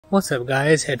What's up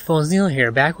guys, Headphones Neil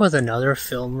here, back with another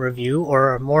film review,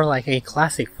 or more like a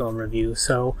classic film review.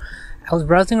 So, I was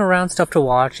browsing around stuff to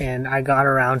watch and I got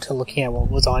around to looking at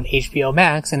what was on HBO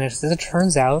Max, and as it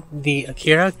turns out, the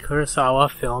Akira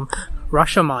Kurosawa film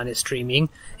Rashomon is streaming.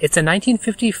 It's a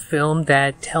 1950 film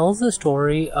that tells the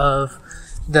story of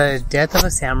the death of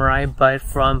a samurai, but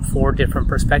from 4 different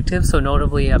perspectives. So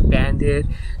notably a bandit,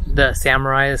 the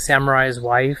samurai's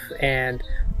wife, and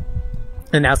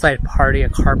an outside party, a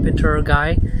carpenter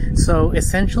guy. So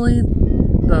essentially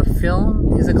the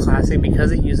film is a classic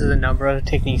because it uses a number of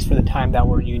techniques for the time that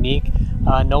were unique.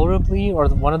 Notably, or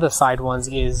one of the side ones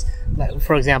is,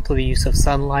 for example, the use of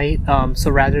sunlight.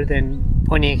 So rather than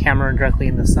pointing a camera directly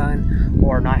in the sun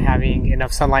or not having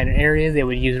enough sunlight in areas, they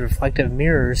would use reflective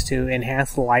mirrors to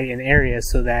enhance the light in areas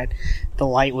so that the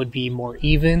light would be more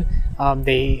even.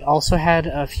 They also had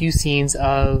a few scenes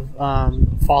of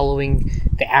following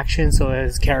the action. So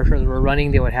as characters were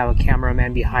running, they would have a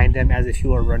cameraman behind them as if you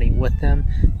were running with them.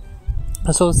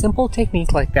 So simple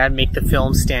techniques like that make the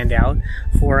film stand out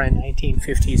for a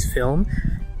 1950s film.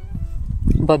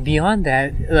 But beyond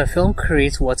that, the film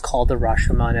creates what's called the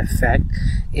Rashomon Effect,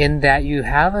 in that you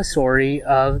have a story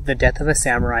of the death of a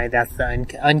samurai, that's the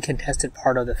uncontested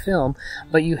part of the film,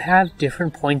 but you have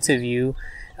different points of view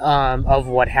of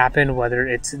what happened, whether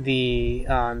it's the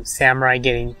samurai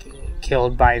getting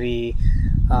killed by the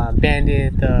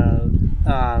bandit, the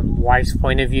wife's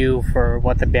point of view for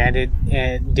what the bandit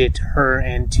did to her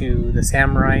and to the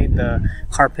samurai, the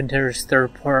carpenter's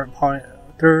third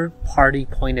party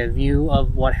point of view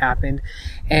of what happened,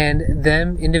 and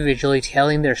them individually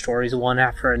telling their stories one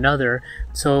after another.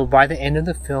 So by the end of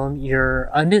the film, you're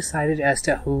undecided as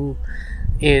to who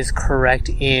is correct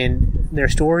in their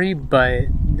story, but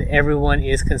everyone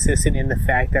is consistent in the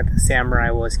fact that the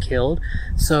samurai was killed.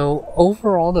 So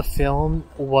overall, the film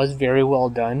was very well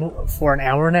done. For an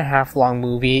hour-and-a-half long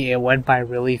movie, it went by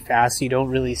really fast. You don't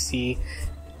really see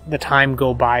the time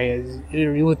go by as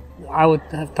I would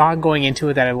have thought going into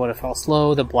it that it would have felt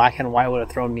slow. The black and white would have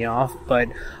thrown me off, but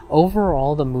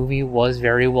overall the movie was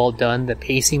very well done. The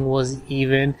pacing was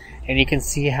even, and you can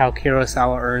see how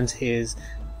Kurosawa earns his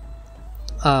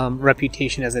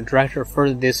reputation as a director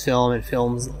for this film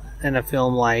and a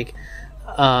film like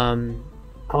I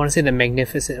want to say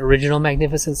the original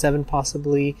Magnificent Seven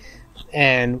possibly,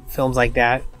 and films like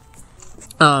that.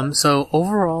 So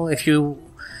overall, if you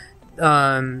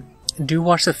do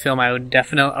watch the film, I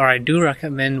do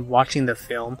recommend watching the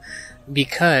film,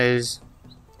 because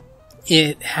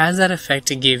it has that effect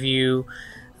to give you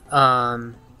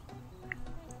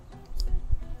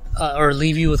or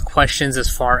leave you with questions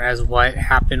as far as what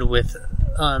happened with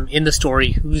in the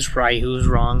story, who's right, who's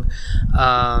wrong,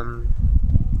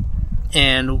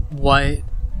 and what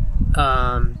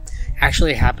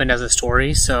actually happened as a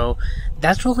story. So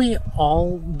that's really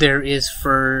all there is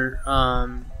for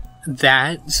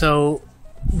that. So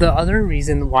the other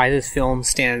reason why this film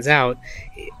stands out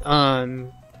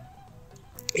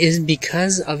is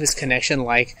because of its connection,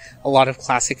 like a lot of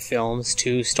classic films,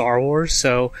 to Star Wars.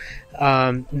 So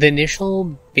the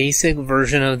initial basic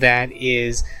version of that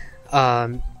is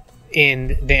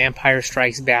in The Empire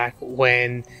Strikes Back,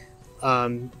 when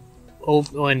Ben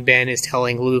is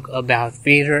telling Luke about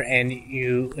Vader, and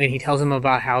he tells him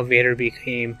about how Vader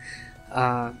became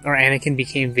or Anakin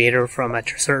became Vader from a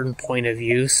certain point of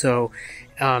view. So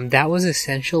that was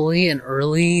essentially an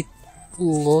early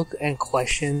look and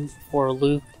question for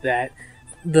Luke that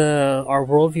our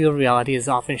worldview of reality is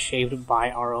often shaped by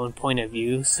our own point of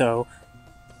view. So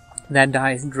that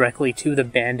ties directly to the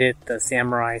bandit, the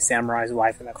samurai's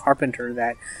wife, and the carpenter,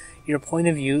 that your point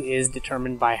of view is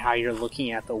determined by how you're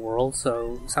looking at the world.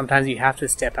 So sometimes you have to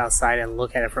step outside and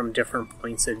look at it from different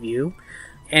points of view.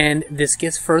 And this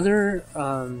gets further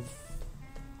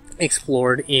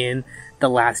explored in The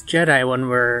Last Jedi, when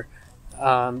we're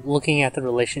looking at the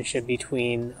relationship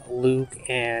between Luke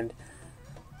and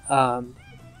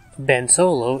Ben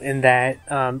Solo, in that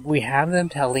we have them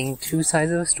telling 2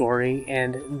 sides of a story,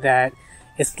 and that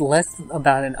it's less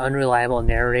about an unreliable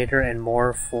narrator and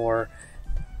more for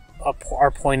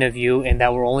our point of view, and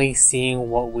that we're only seeing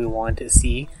what we want to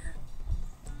see,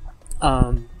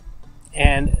 and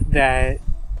that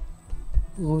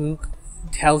Luke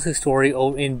tells his story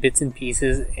in bits and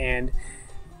pieces, and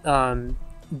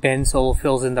Ben Solo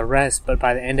fills in the rest. But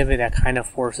by the end of it, that kind of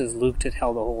forces Luke to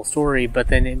tell the whole story, but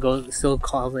then it still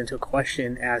calls into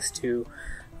question as to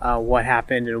what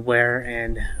happened and where,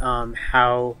 and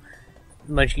how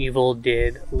much evil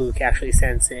did Luke actually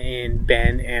sense in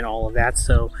Ben and all of that.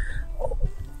 So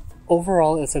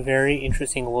overall, it's a very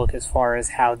interesting look as far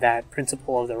as how that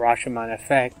principle of the Rashomon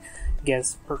Effect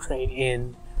gets portrayed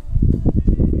in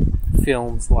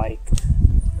films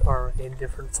or in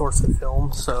different sorts of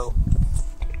films. So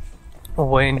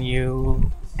if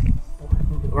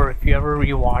you ever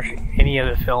rewatch any of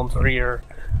the films, or you're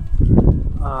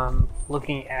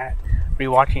looking at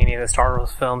rewatching any of the Star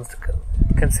Wars films,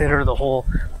 consider the whole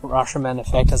Rashomon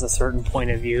Effect as a certain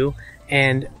point of view.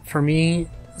 And for me,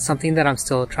 something that I'm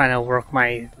still trying to work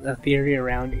my theory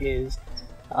around is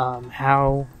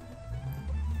how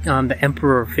the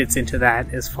Emperor fits into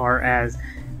that as far as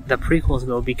the prequels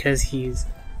go, because he's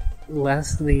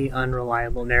less the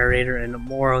unreliable narrator and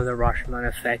more of the Rashomon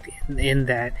Effect in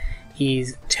that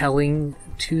he's telling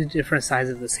two different sides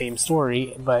of the same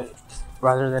story, but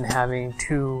rather than having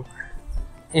two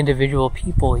individual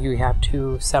people, you have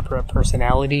two separate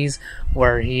personalities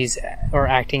where he's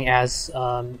acting as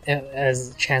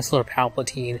Chancellor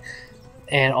Palpatine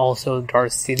and also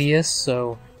Darth Sidious.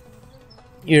 So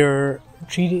you're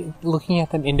looking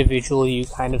at them individually, you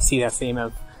kind of see that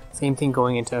same thing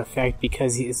going into effect,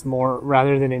 because it's more,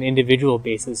 rather than an individual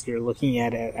basis, you're looking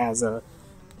at it as a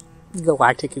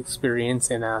galactic experience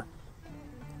and a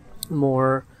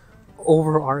more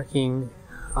overarching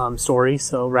story.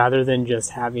 So rather than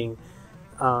just having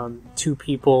two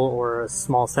people or a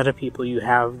small set of people, you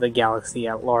have the galaxy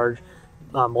at large,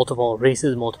 multiple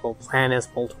races, multiple planets,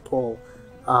 multiple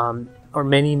or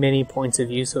many points of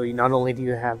view. So not only do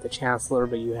you have the Chancellor,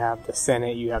 but you have the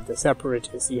Senate, you have the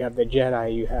Separatists, you have the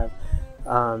Jedi, you have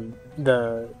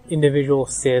the individual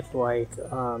Sith like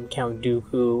Count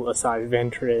Dooku, Asajj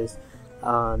Ventress,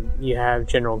 you have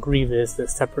General Grievous, the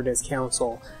Separatist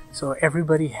Council. So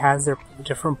everybody has their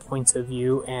different points of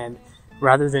view, and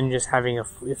rather than just having a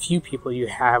few people, you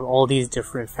have all these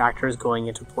different factors going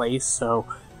into place. So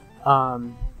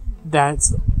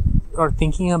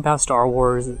thinking about Star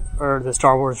Wars, or the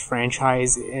Star Wars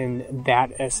franchise in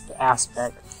that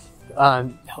aspect,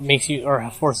 makes you, or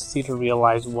forces you to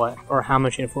realize how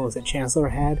much influence the Chancellor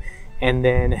had, and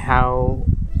then how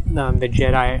the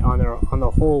Jedi on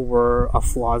the whole were a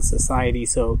flawed society.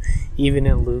 So even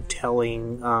in Luke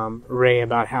telling Rey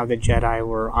about how the Jedi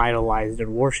were idolized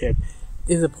and worshipped,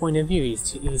 is a point of view.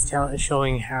 He's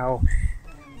showing how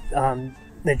the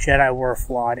Jedi were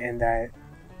flawed, and that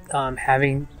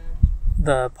having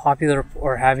the popular,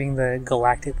 or having the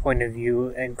galactic point of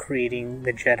view and creating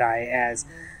the Jedi as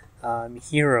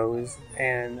heroes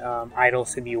and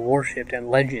idols to be worshipped and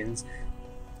legends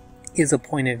is a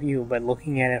point of view. But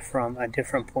looking at it from a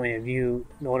different point of view,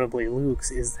 notably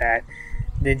Luke's, is that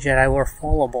the Jedi were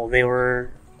fallible. It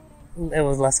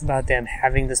was less about them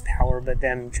having this power, but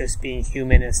them just being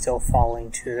human and still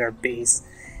falling to their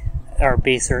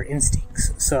baser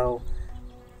instincts. So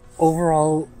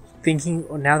overall,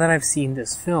 now that I've seen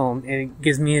this film, it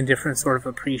gives me a different sort of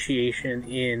appreciation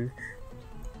in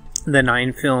the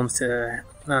 9 films to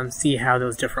see how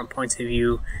those different points of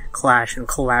view clash and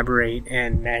collaborate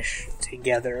and mesh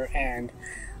together, and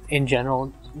in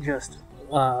general just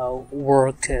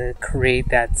work to create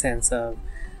that sense of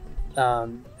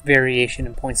variation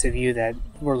in points of view, that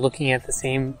we're looking at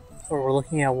we're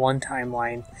looking at one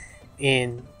timeline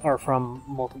from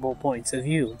multiple points of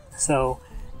view. So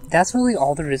that's really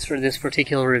all there is for this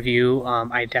particular review.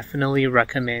 I definitely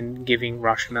recommend giving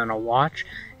Rashomon a watch,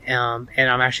 and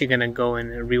I'm actually going to go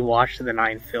and rewatch the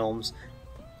 9 films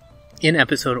in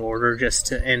episode order,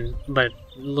 but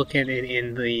look at it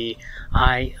in the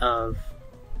eye of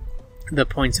the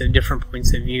different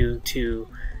points of view to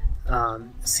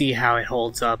see how it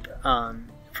holds up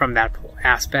from that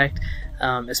aspect,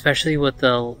 especially with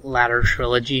the latter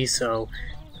trilogy. So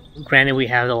granted, we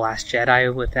have The Last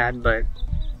Jedi with that, but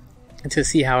to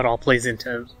see how it all plays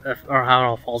into, or how it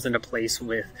all falls into place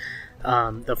with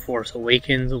The Force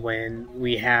Awakens, when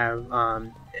we have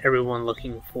everyone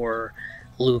looking for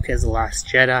Luke as the last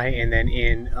Jedi, and then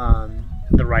in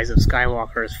The Rise of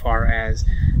Skywalker, as far as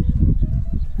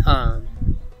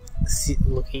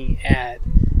looking at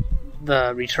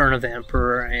the return of the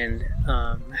Emperor and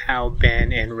how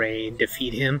Ben and Rey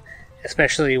defeat him,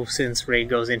 especially since Rey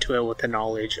goes into it with the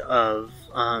knowledge of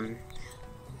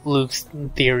Luke's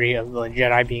theory of the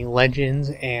Jedi being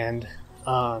legends, and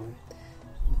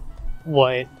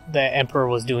what the Emperor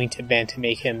was doing to Ben to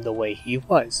make him the way he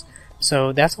was.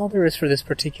 So that's all there is for this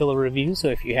particular review. So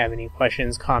if you have any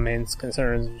questions, comments,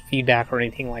 concerns, feedback, or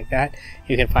anything like that,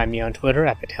 you can find me on Twitter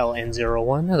at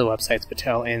PatelN01. The website's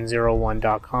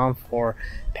PatelN01.com for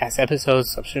past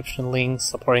episodes, subscription links,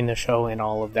 supporting the show, and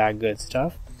all of that good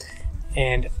stuff.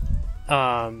 And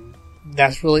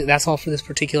that's all for this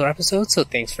particular episode. So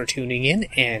thanks for tuning in,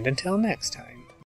 and until next time.